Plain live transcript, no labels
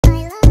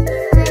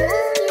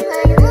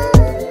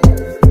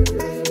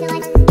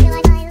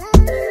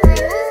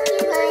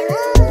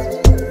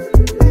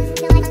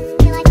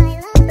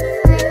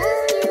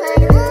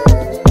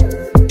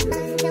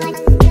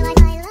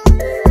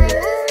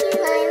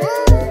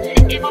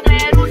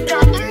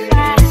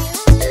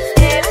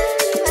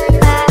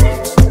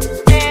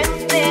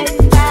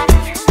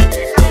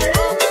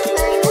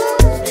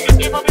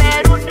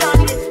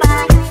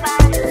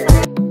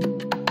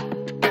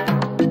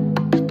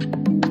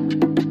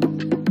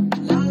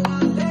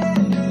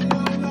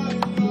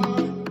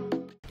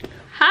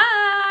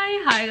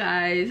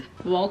guys,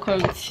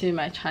 welcome to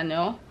my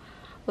channel.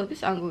 Well,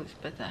 this angle is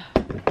better.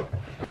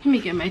 Let me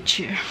get my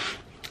chair.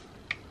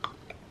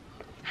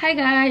 Hi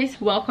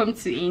guys, welcome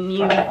to a new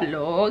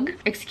vlog.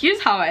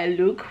 Excuse how I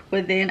look,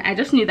 but then I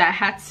just knew that I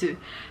had to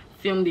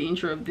film the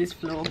intro of this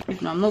vlog.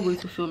 If not, I'm not going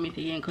to film it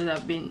again because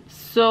I've been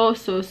so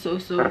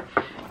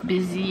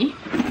busy.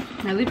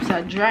 My lips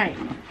are dry.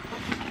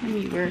 Let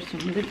me wear some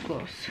lip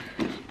gloss.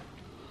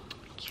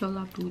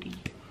 Kyola booty.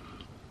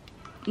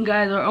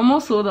 Guys, we're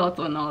almost sold out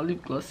on our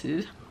lip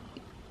glosses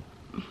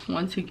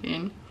once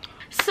again.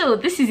 So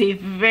this is a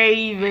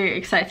very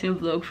exciting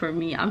vlog for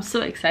me. I'm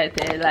so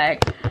excited.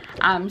 Like,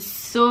 I'm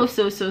so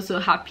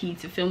happy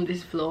to film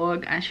this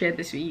vlog and share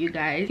this with you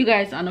guys. You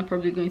guys are not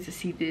probably going to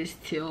see this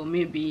till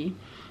maybe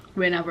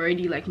when I've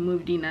already like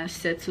moved in and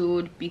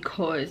settled,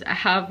 because I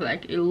have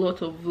like a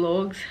lot of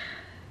vlogs.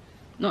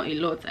 Not a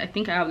lot, I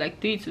think I have like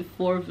 3 to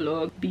 4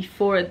 vlogs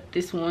before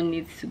this one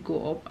needs to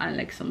go up, and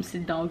like some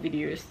sit down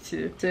videos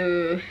too.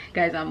 So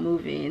guys, I'm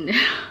moving.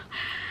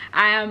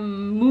 I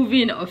am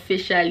moving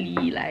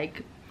officially.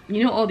 Like,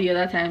 you know, all the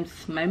other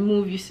times my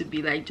move used to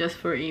be like just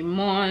for a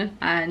month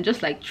and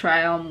just like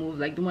trial move,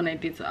 like the one I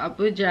did to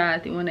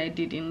Abuja, the one I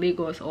did in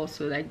Lagos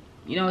also. Like,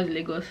 you know, I was in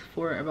Lagos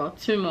for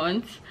about 2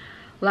 months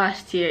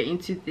last year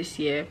into this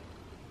year.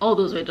 All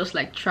those were just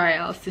like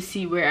trials to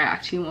see where I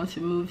actually want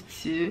to move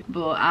to.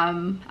 But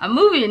I'm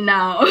moving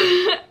now.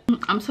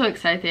 I'm so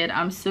excited.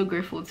 I'm so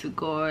grateful to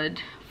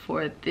God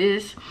for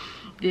this.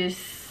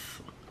 This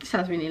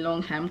has been a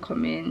long time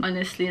coming,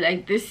 honestly.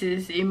 Like, this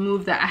is a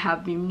move that I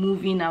have been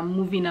moving and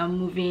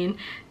moving.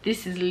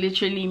 This is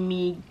literally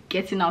me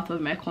getting out of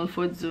my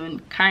comfort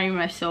zone, carrying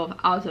myself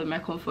out of my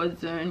comfort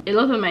zone. A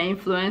lot of my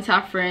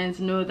influencer friends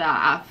know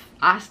that I've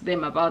asked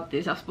them about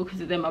this, I've spoken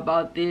to them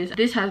about this.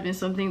 This has been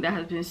something that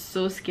has been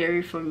so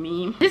scary for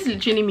me. This is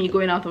literally me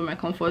going out of my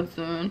comfort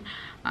zone,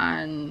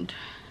 and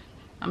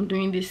I'm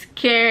doing this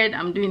scared,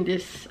 I'm doing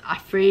this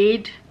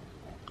afraid.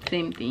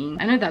 Same thing.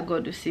 I know that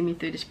God will see me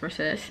through this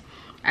process.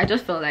 I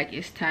just felt like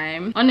it's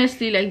time.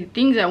 Honestly, like, the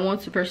things I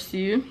want to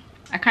pursue,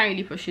 I can't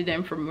really pursue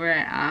them from where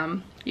I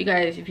am. You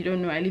guys, if you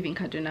don't know, I live in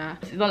Kaduna.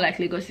 It's not like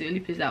Lagos is the only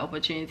place that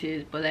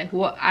opportunities, but like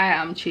what I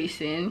am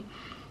chasing,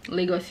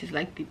 Lagos is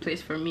like the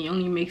place for me. It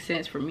only makes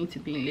sense for me to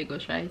be in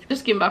Lagos, right?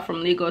 Just came back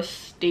from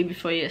Lagos day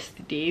before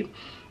yesterday.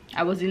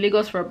 I was in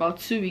Lagos for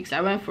about 2 weeks.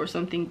 I went for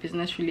something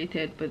business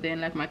related, but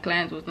then like my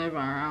client was not even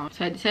around,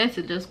 so I decided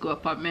to just go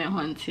apartment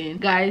hunting.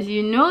 Guys,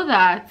 you know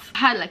that I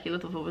had like a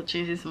lot of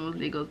opportunities in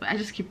Lagos, but I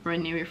just keep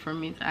running away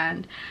from it.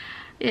 And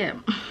yeah,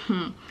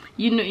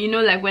 you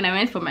know, like when I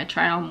went for my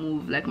trial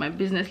move, like my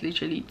business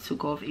literally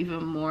took off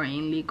even more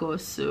in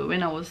Lagos. So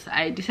when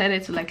I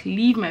decided to like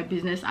leave my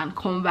business and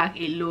come back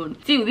alone.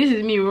 Still, this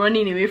is me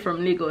running away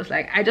from Lagos.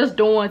 Like, I just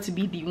don't want to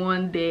be the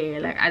one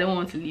there. Like, I don't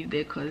want to leave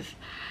there because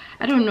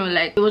I don't know,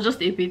 like, it was just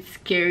a bit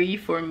scary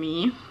for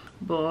me.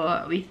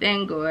 But we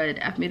thank God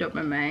I've made up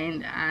my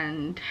mind,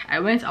 and I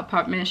went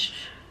apartment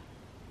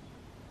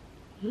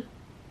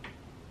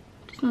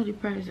it's not the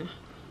price though.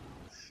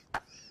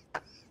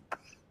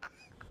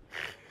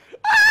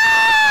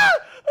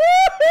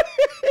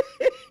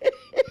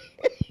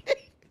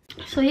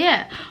 So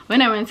yeah,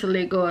 when I went to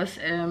Lagos,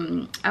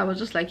 I was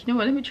just like, you know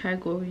what, let me try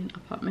going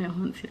apartment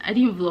hunting. I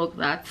didn't vlog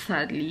that,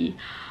 sadly.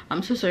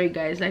 I'm so sorry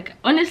guys. Like,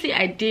 honestly,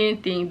 I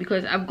didn't think,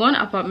 because I've gone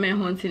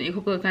apartment hunting a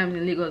couple of times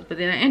in Lagos, but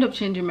then I end up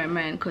changing my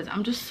mind because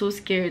I'm just so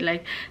scared.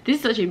 Like, this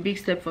is such a big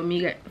step for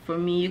me.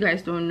 You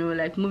guys don't know,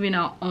 like, moving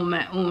out on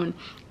my own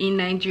in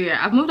Nigeria.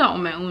 I've moved out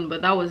on my own,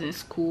 but that was in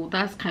school.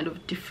 That's kind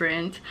of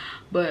different.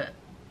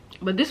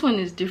 But this one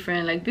is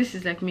different. Like, this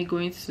is like me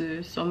going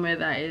to somewhere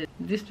that is,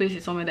 this place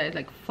is somewhere that is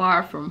like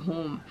far from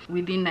home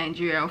within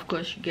Nigeria, of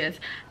course, you get.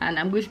 And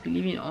I'm going to be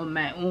living on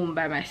my own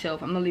by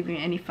myself. I'm not living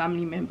with any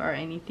family member or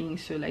anything.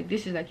 So like,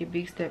 this is like a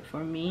big step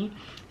for me.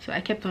 So I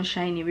kept on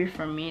shying away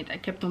from it. I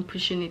kept on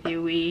pushing it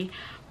away.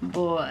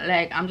 But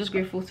like, I'm just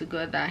grateful to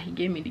God that he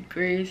gave me the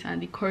grace and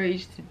the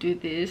courage to do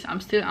this.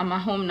 I'm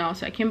at home now.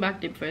 So I came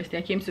back the first day.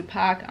 I came to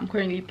pack. I'm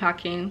currently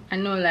packing. I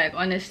know, like,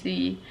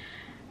 honestly,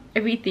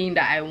 everything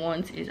that I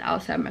want is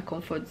outside my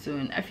comfort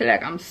zone. I feel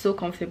like I'm so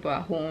comfortable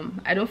at home.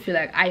 I don't feel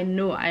like, I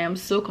know I am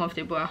so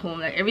comfortable at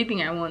home. Like,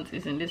 everything I want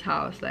is in this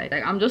house. Like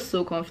I'm just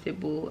so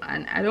comfortable,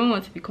 and I don't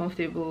want to be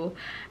comfortable.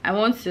 I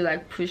want to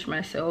like push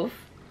myself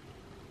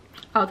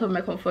out of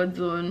my comfort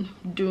zone,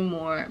 do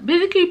more,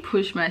 basically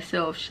push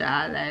myself,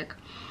 like,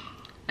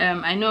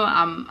 I know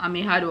I'm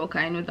a hard worker.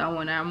 I know that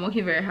one. I'm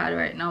working very hard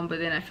right now, but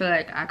then I feel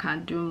like I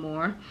can do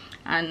more.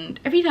 And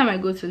every time I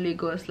go to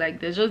Lagos, like,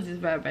 there's just this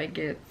vibe I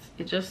get.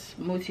 It just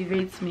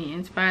motivates me,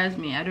 inspires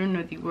me. I don't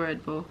know the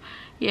word, but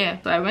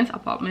yeah. So I went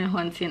apartment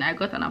hunting. I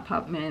got an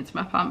apartment.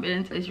 My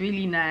apartment is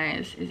really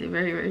nice. It's a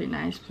very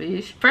nice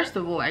place. First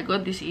of all, I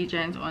got this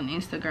agent on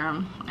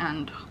Instagram,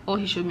 and all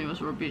he showed me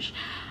was rubbish.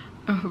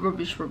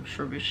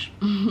 Rubbish.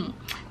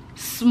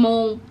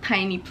 Small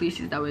tiny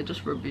places that were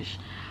just rubbish.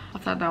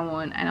 After that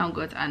one, I now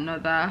got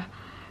another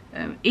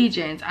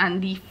agent,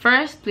 and the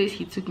first place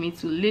he took me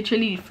to,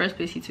 literally the first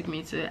place he took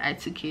me to, I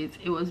took it.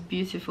 It was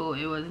beautiful,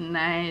 it was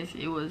nice,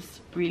 it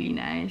was really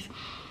nice.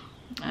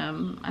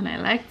 and I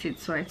liked it,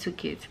 so I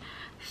took it.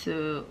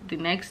 So the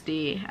next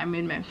day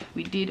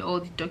we did all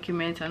the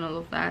documents and all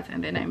of that,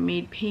 and then I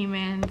made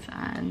payments,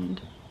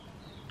 and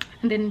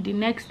then the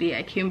next day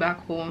I came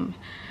back home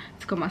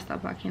to come and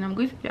start packing. I'm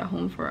going to be at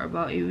home for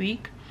about a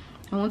week.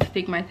 I want to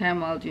take my time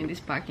while doing this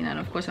packing, and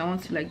of course I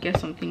want to like get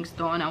some things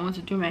done. I want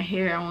to do my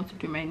hair, I want to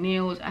do my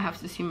nails, I have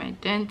to see my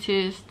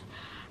dentist,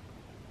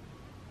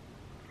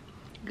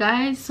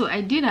 guys. So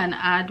I did an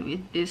ad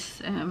with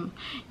this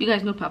you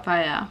guys know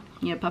Papaya,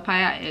 yeah,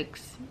 Papaya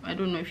X. I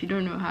don't know, if you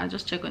don't know her,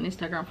 just check on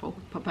Instagram for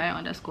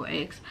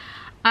papaya_x.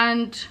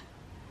 And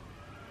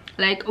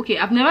like, okay,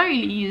 I've never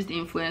really used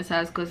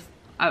influencers because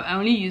I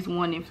only used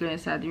one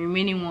influencer. The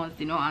remaining ones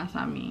did not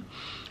answer me,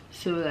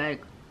 so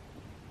like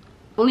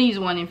only use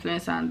one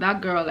influencer, and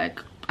that girl, like,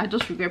 I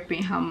just regret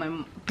paying her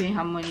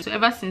money. So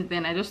ever since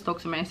then I just stuck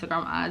to my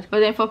Instagram ads. But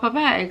then for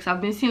Papaya X, I've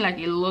been seeing like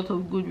a lot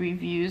of good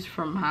reviews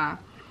from her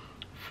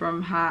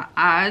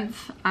ads,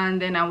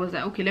 and then I was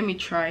like, okay, let me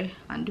try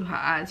and do her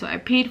ads. So I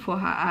paid for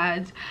her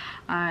ads,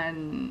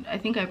 and I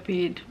think I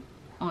paid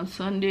on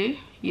Sunday.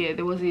 Yeah,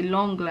 there was a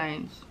long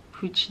lines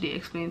which they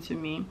explained to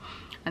me,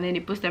 and then they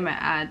posted my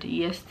ad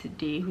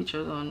yesterday, which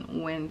was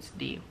on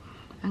Wednesday.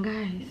 And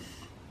guys,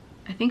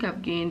 I think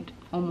I've gained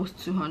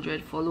almost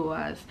 200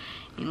 followers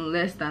in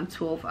less than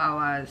 12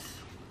 hours.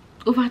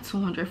 Over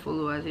 200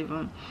 followers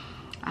even.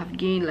 I've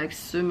gained like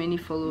so many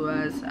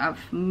followers.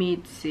 I've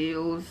made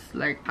sales.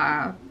 Like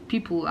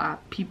people are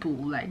people,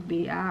 like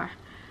they are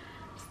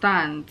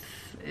stands.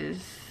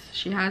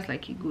 She has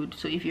like a good,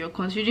 so if you're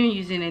considering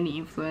using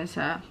any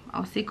influencer,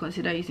 I'll say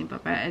consider using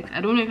Papaya X.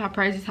 I don't know if her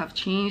prices have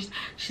changed.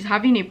 She's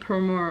having a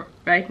promo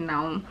right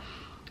now,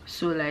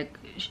 so like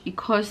it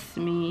costs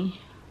me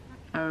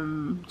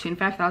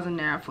 25,000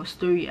 naira for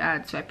story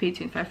ads. So I paid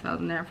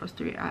 25,000 naira for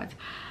story ads,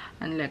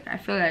 and like I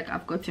feel like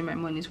I've gotten my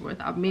money's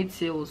worth. I've made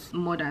sales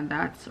more than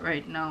that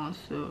right now.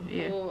 So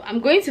yeah, so I'm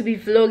going to be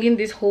vlogging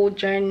this whole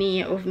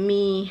journey of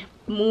me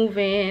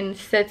moving,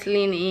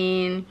 settling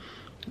in,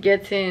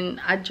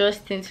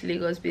 adjusting to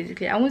Lagos.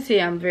 Basically, I won't say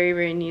I'm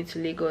very new to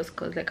Lagos,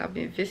 because like I've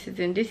been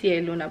visiting. This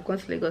year alone I've gone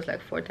to Lagos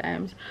like 4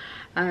 times,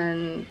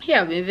 and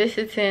yeah, I've been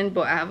visiting,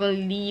 but I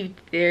haven't lived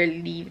there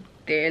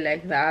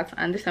like that.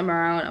 And this time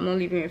around I'm not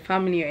living with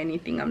family or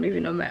anything, I'm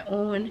living on my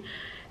own.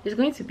 It's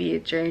going to be a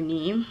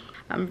journey.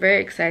 I'm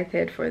very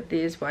excited for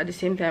this, but at the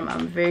same time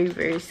I'm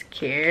very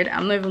scared.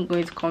 I'm not even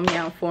going to come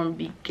here and form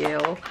big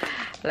girl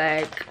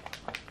like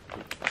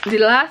the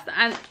last,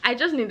 and I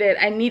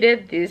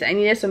needed this. I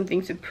needed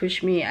something to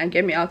push me and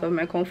get me out of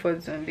my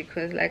comfort zone,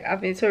 because like I've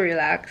been so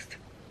relaxed.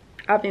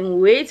 I've been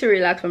way too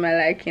relaxed for my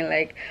liking.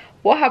 Like,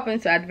 what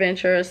happened to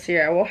adventurous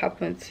Sarah? What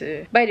happened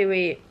to, by the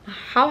way,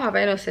 how have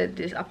I not said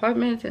this?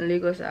 Apartments in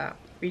Lagos are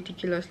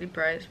ridiculously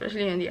priced,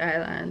 especially on the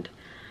island.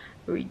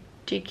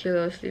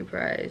 Ridiculously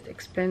priced,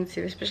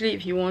 expensive, especially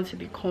if you want to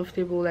be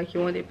comfortable, like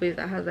you want a place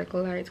that has like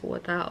light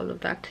water, all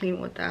of that, clean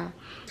water.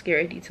 Get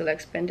ready to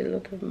like spend a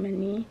lot of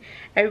money.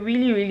 I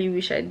really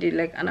wish I did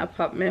like an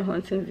apartment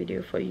hunting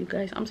video for you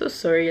guys. I'm so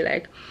sorry.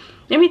 Like,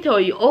 let me tell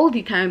you, all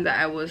the time that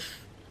I was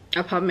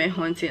apartment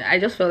hunting, I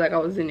just felt like I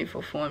was doing it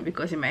for fun,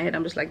 because in my head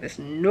I'm just like, there's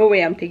no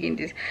way I'm taking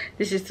this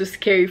is too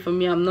scary for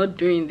me, I'm not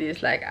doing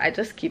this. Like,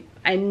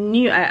 I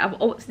knew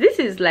this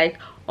is like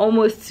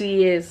almost 2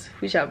 years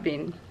which I've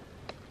been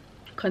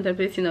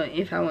contemplating on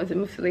if I want to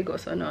move to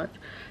Lagos or not.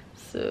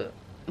 So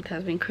it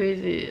has been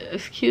crazy.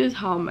 Excuse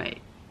how my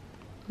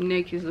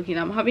neck is looking.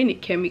 I'm having a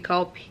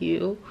chemical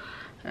peel.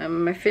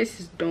 My face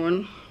is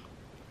done.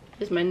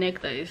 It's my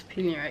neck that is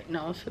peeling right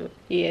now. So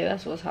yeah,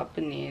 that's what's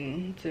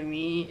happening to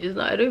me. It's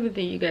not, I don't even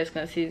think you guys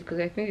can see it, because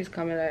I think this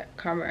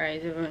camera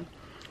is even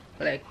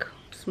like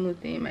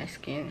smoothing my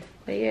skin.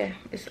 But yeah,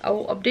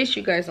 I'll update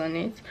you guys on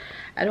it.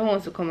 I don't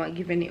want to come and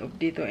give any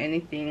update or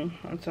anything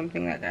on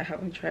something that I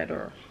haven't tried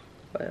or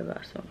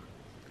whatever. So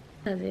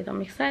that's it.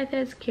 I'm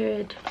excited,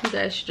 scared. You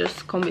guys should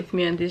just come with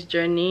me on this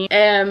journey.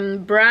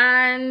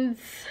 Brands,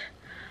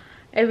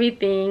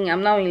 everything.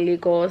 I'm now in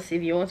Lagos.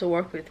 If you want to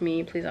work with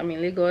me, please, I'm in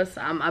Lagos.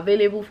 I'm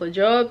available for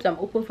jobs. I'm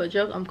open for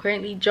jobs. I'm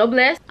currently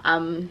jobless.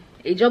 I'm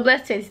a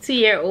jobless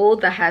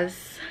 22-year-old that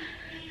has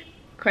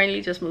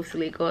currently just moved to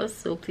Lagos.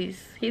 So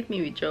please hit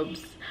me with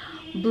jobs,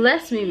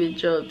 bless me with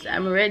jobs.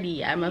 I'm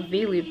ready, I'm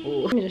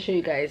available. Let me just show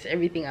you guys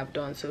everything I've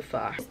done so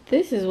far.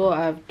 This is what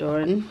I've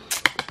done.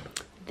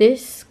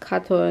 This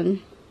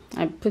carton,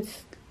 I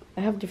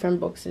have different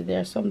boxes. There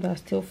are some that are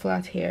still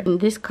flat here. In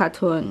this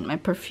carton, my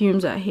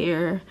perfumes are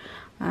here,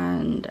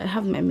 and I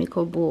have my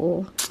makeup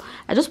bowl.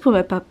 I just put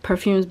my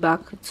perfumes back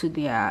to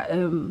their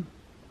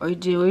or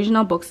the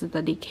original boxes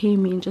that they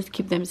came in, just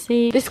keep them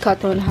safe. This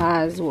carton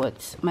has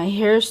what, my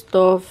hair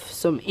stuff,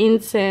 some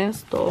incense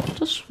stuff,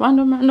 just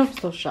random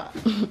stuff.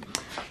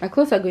 My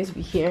clothes are going to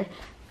be here.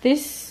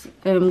 This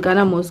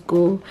Ghana Must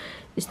Go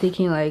is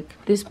taking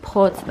like this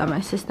pot that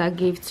my sister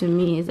gave to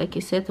me. Is like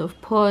a set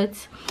of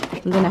pots,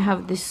 and then I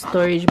have this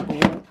storage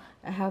bowl.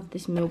 I have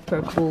this meal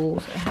prep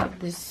bowls. I have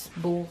this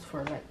bowls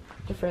for like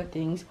different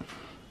things.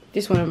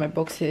 This one of my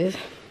boxes.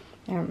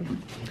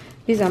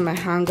 These are my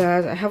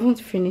hangers. I haven't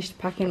finished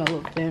packing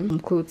all of them.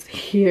 Clothes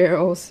here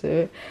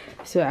also,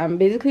 so I'm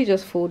basically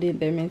just folding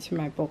them into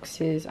my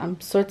boxes. I'm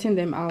sorting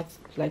them out,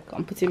 like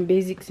I'm putting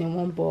basics in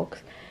one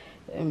box,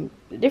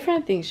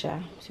 different things,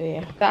 yeah. So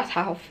yeah, that's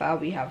how far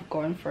we have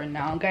gone for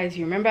now, guys.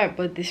 You remember I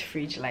bought this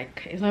fridge,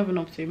 like it's not even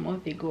up to a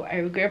month ago. I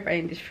regret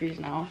buying this fridge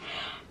now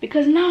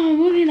because now I'm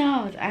moving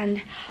out,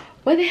 and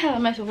what the hell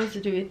am I supposed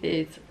to do with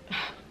it?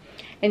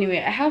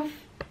 Anyway,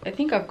 I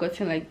think I've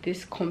gotten like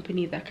this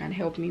company that can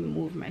help me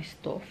move my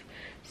stuff,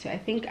 so I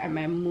think I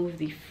might move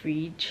the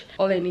fridge.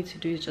 All I need to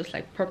do is just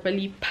like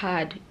properly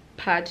pad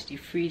the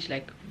fridge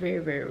like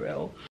very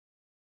well.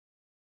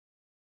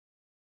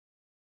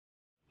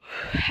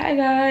 Hi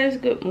guys,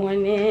 good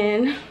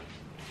morning.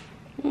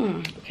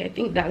 Okay, I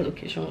think that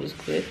location was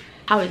good.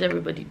 How is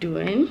everybody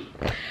doing?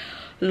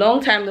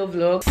 Long time no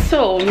vlog.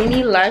 So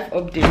mini life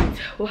update.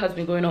 What has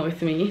been going on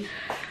with me?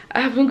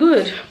 I have been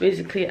good.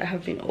 Basically, I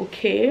have been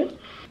okay.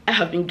 I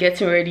have been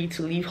getting ready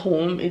to leave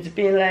home. It's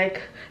been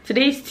like,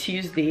 today's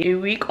Tuesday,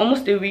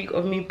 almost a week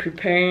of me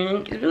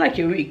preparing. It's been like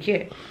a week,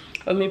 yeah,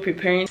 of me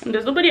preparing. And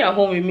there's nobody at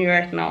home with me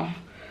right now.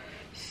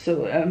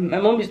 So my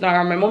mom is not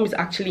around. My mom is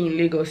actually in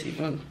Lagos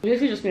even.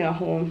 Basically just me at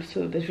home,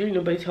 so there's really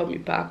nobody to help me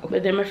pack.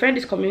 But then my friend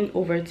is coming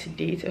over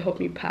today to help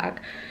me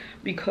pack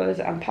because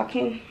I'm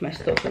packing my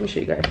stuff. Let me show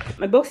you guys.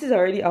 My boxes are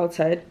already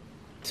outside.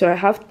 So I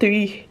have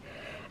 3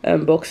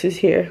 boxes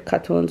here,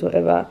 cartons,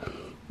 whatever.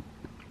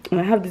 And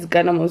I have this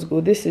Ghana must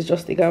go. This is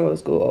just the Ghana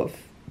must go of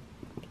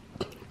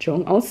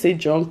junk. I won't say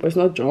junk, but it's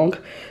not junk.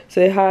 So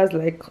it has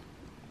like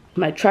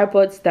my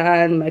tripod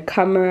stand, my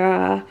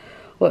camera.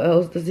 What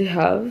else does it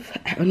have?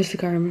 I honestly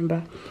can't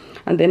remember.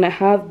 And then I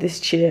have this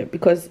chair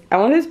because I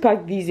wanted to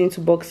pack these into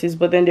boxes,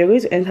 but then they're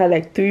going to enter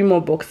like 3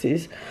 more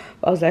boxes.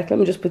 I was like, let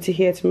me just put it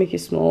here to make it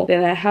small.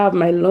 Then I have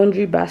my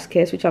laundry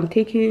baskets, which I'm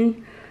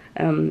taking,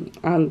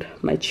 and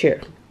my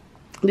chair.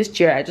 This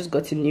chair I just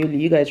got it newly,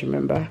 you guys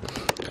remember.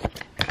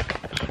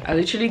 I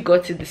literally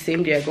got it the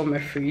same day I got my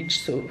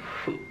fridge, so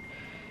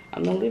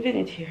I'm not leaving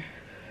it here.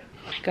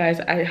 Guys,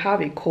 I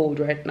have a cold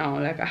right now,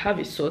 like I have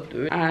a sore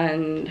throat,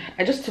 and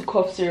I just took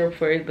cough syrup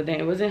for it, but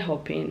then it wasn't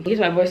helping. I guess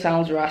my voice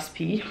sounds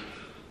raspy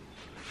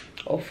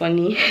or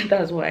funny,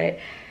 that's why.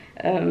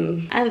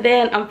 And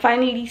then I'm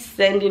finally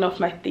sending off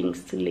my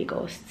things to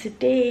Lagos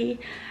today,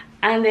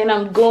 and then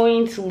I'm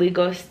going to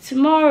Lagos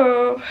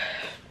tomorrow.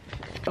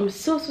 I'm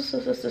so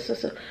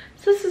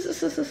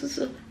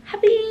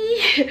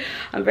happy.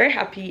 I'm very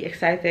happy,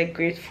 excited,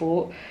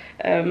 grateful.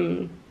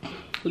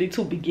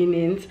 Little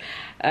beginnings.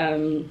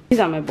 These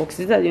are my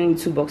boxes. These are the only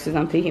 2 boxes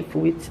I'm taking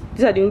for it.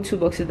 These are the only 2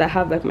 boxes that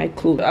have like my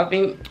clothes. I've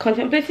been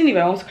contemplating if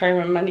I want to carry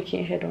my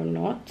mannequin head or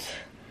not.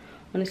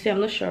 Honestly,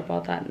 I'm not sure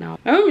about that now.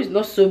 My room is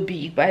not so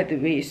big, by the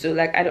way, so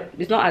like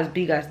it's not as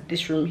big as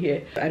this room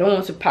here. I don't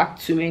want to pack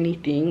too many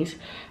things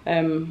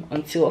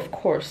until of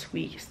course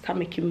we start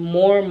making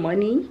more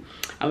money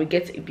and we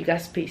get a bigger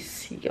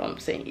space. You get what I'm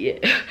saying? Yeah.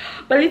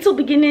 But little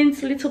beginnings,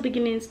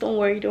 don't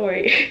worry.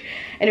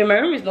 Anyway, my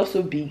room is not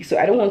so big, so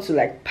I don't want to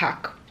like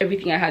pack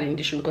everything I had in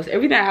this room, because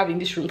everything I have in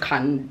this room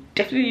can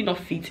definitely not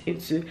fit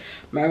into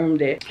my room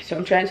there. So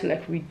I'm trying to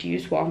like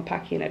reduce what I'm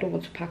packing. I don't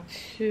want to pack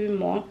too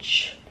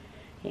much.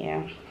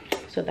 Yeah,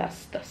 so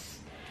that's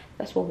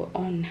what we're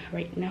on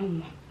right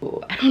now.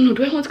 Oh, I don't know,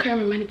 do I want to carry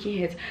my mannequin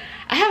heads?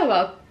 I have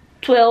about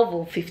 12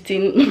 or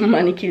 15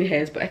 mannequin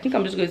heads, but I think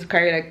I'm just going to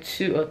carry like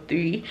 2 or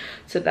 3,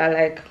 so that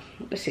like,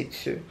 let's say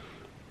 2,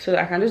 so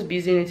that I can just be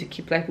using it to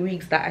keep like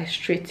wigs that I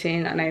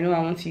straighten and I know I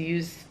want to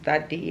use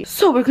that day.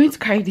 So we're going to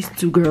carry these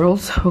 2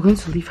 girls. We're going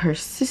to leave her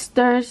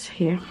sisters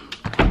here.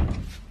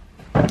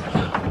 I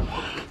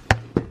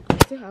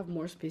still have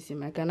more space in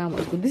my Ghana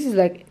must go. This is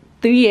like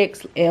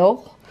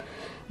 3XL.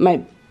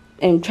 My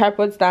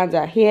tripod stands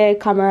are here,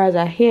 cameras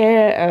are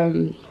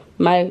here,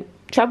 my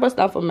tripod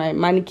stand for my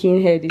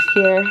mannequin head is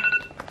here,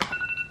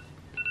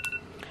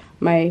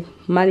 my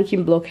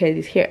mannequin block head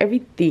is here.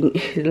 Everything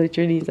is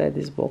literally inside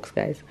this box,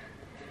 guys,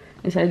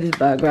 inside this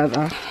bag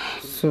rather.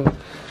 So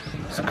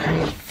let's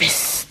carry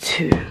this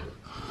too.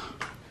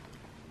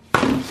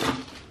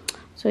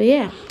 So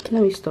yeah,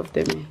 let me stuff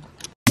them in.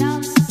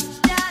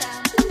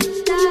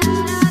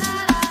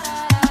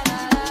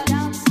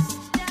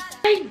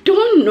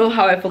 Know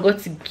how I forgot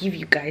to give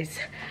you guys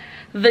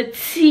the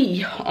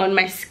tea on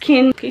my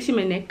skin. Can you see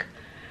my neck?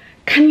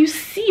 Can you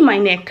see my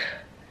neck?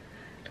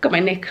 Look at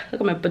my neck,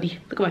 look at my body,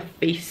 look at my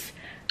face.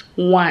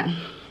 1,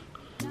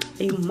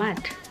 are you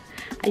mad?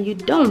 Are you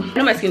dumb? I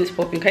know my skin is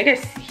popping. Can you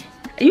guys see?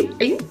 Are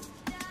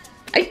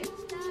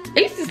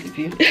you still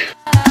sleeping?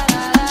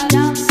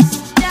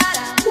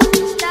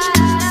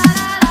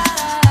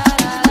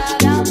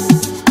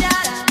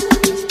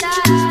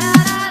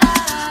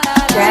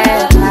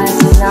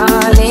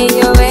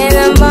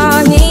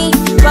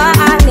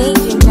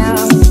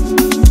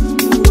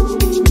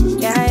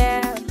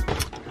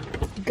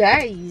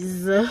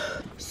 Guys,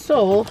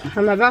 so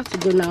I'm about to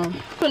go now.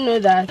 I know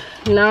that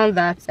now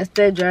that I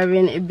started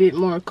driving a bit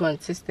more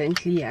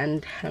consistently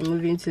and I'm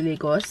moving to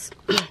Lagos,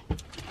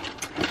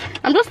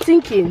 I'm just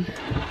thinking,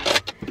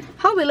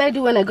 How will I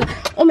do when I go?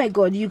 Oh my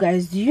god, you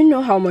guys, do you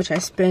know how much I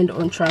spend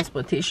on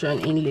transportation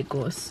in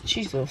Lagos?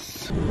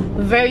 Jesus.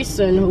 Very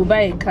soon we'll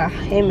buy a car.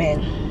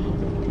 Amen.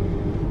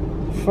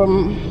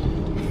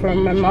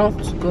 From my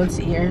mouth to God's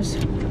ears.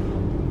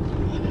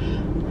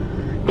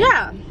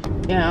 Yeah.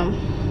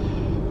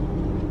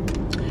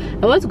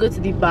 I want to go to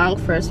the bank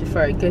first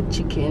before I get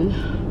chicken,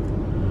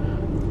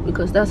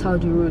 because that's how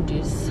the road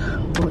is.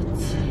 But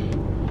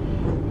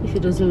if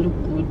it doesn't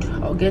look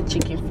good, I'll get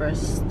chicken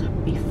first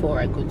before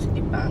I go to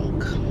the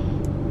bank.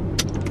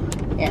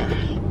 Yeah,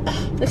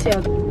 let's see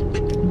how.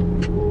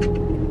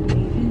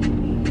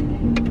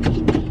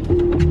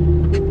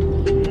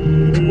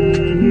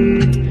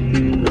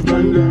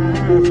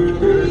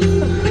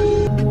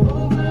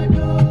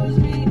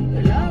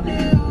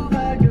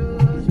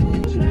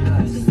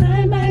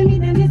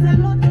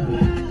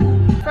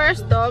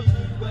 First up,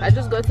 I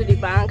just got to the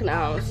bank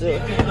now, so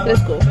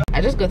let's go.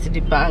 I just got to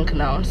the bank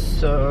now,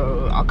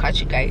 so I'll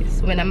catch you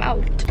guys when I'm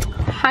out.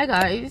 Hi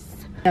guys,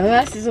 I've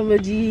never seen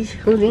somebody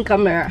holding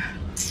camera.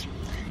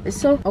 It's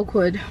so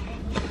awkward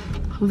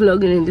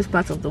vlogging in this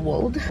part of the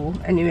world.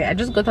 Anyway, I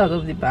just got out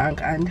of the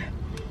bank and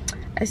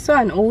I saw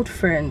an old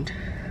friend.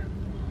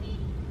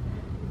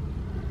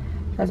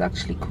 That's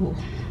actually cool.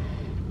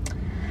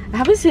 I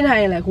haven't seen her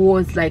in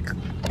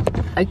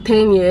like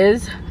 10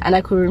 years, and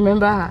I could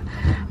remember her,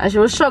 and she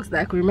was shocked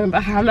that I could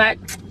remember her. I'm like,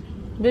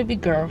 baby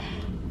girl,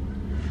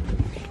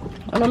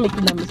 I'm not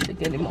making that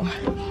mistake anymore.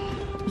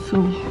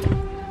 So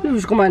maybe you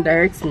should come and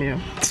direct me.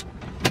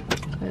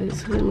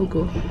 Guys, let me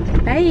go.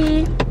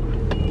 Bye.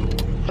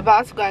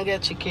 About to go and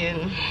get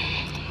chicken.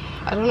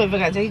 I don't know if I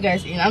can take you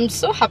guys in. I'm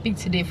so happy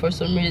today for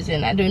some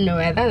reason. I don't know.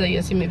 That's why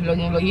you see me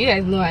vlogging. You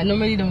guys know I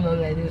normally don't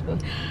vlog like this,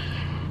 but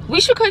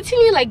we should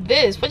continue like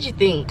this. What do you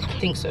think? I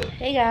think so.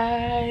 Hey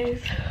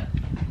guys.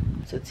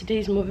 So today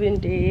is moving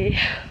day.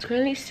 It's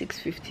currently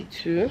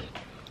 6:52.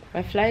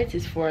 My flight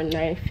is for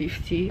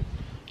 9:50.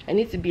 I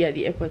need to be at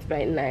the airport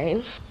by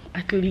 9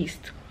 at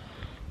least.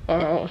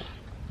 And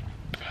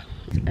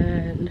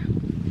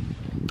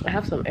I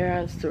have some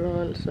errands to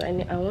run, so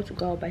I want to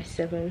go out by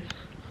 7.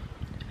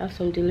 I have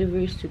some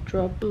deliveries to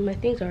drop. My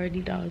things are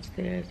already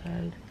downstairs,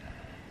 and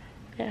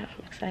yeah,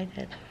 I'm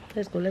excited.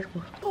 Let's go.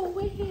 Oh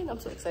wait, I'm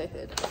so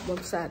excited but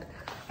I'm sad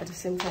at the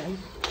same time.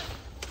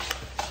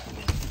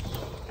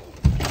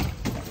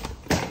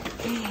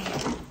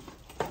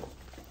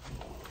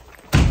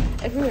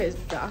 Everywhere is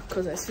dark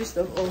because I switched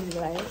off all the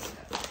lights.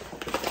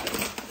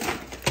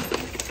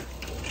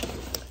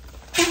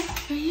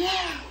 But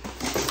yeah.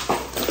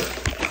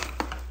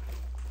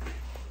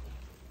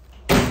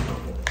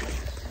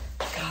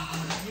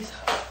 Guys.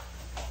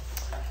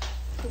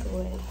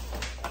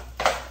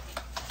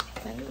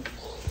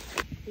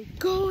 We're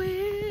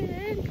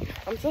going.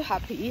 I'm so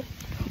happy,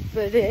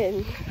 but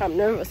then I'm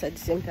nervous at the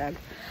same time.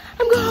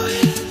 I'm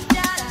going.